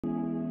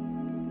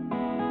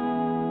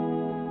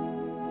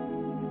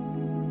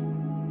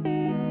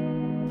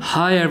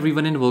Hi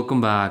everyone and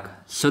welcome back.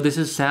 So this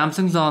is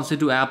Samsung's answer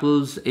to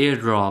Apple's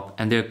Airdrop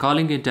and they're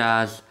calling it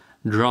as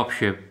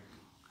DropShip.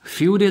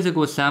 Few days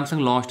ago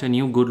Samsung launched a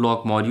new good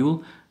lock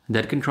module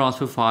that can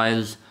transfer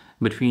files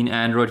between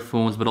Android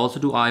phones but also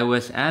to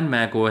iOS and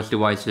macOS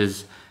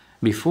devices.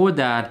 Before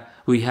that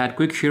we had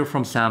Quick Share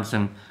from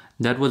Samsung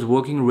that was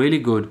working really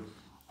good.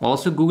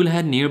 Also Google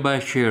had Nearby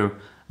Share,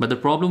 but the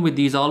problem with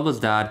these all was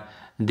that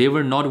they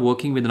were not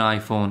working with an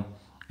iPhone,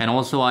 and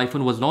also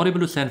iPhone was not able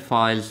to send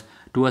files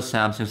to a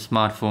Samsung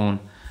smartphone.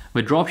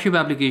 With Dropship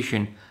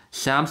application,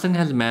 Samsung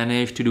has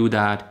managed to do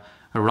that.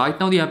 Right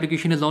now the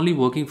application is only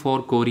working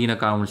for Korean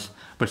accounts,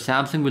 but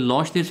Samsung will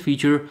launch this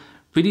feature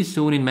pretty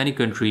soon in many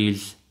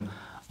countries.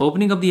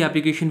 Opening up the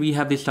application, we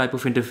have this type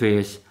of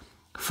interface.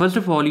 First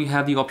of all, you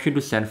have the option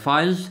to send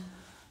files,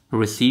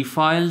 receive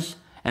files,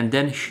 and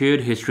then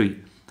shared history.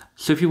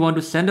 So if you want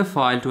to send a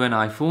file to an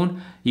iPhone,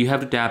 you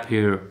have to tap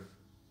here.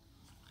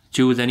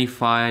 Choose any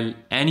file,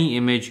 any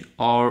image,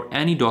 or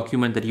any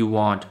document that you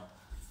want.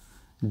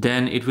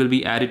 Then it will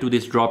be added to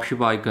this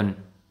dropship icon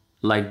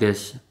like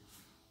this.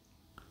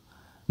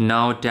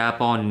 Now tap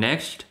on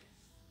next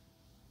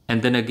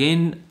and then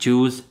again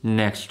choose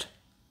next.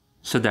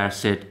 So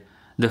that's it.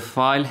 The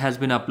file has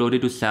been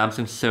uploaded to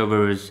Samsung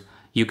servers.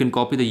 You can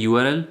copy the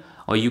URL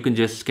or you can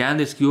just scan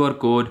this QR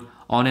code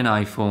on an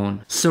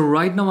iPhone. So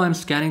right now I'm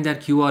scanning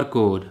that QR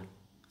code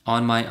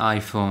on my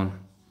iPhone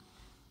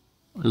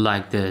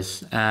like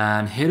this,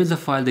 and here is a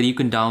file that you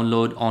can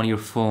download on your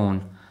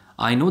phone.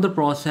 I know the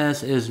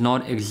process is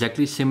not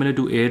exactly similar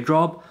to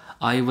Airdrop.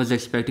 I was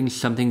expecting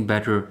something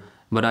better,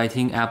 but I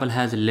think Apple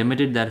has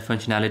limited that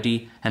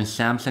functionality and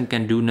Samsung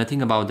can do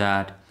nothing about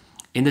that.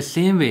 In the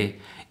same way,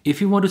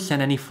 if you want to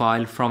send any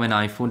file from an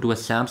iPhone to a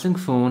Samsung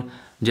phone,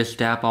 just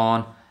tap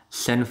on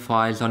Send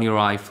Files on your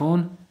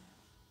iPhone.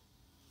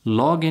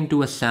 Log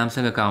into a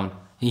Samsung account.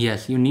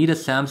 Yes, you need a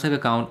Samsung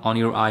account on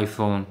your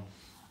iPhone.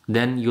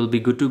 Then you'll be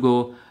good to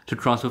go to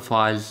transfer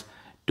files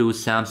to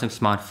Samsung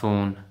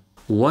smartphone.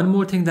 One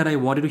more thing that I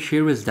wanted to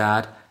share is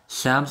that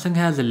Samsung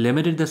has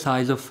limited the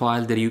size of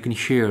file that you can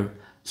share.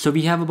 So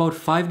we have about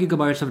 5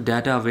 GB of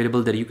data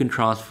available that you can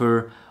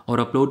transfer or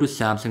upload to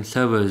Samsung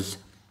servers.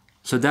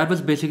 So that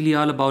was basically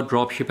all about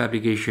Dropship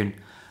application.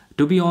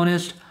 To be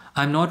honest,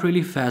 I'm not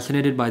really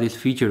fascinated by this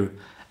feature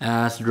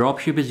as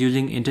Dropship is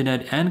using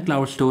internet and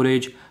cloud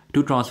storage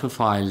to transfer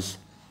files.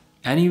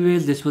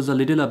 Anyways, this was a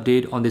little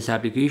update on this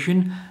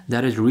application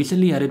that is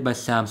recently added by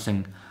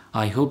Samsung.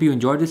 I hope you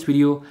enjoyed this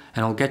video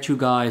and I'll catch you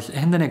guys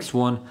in the next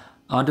one.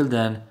 Until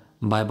then,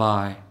 bye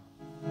bye.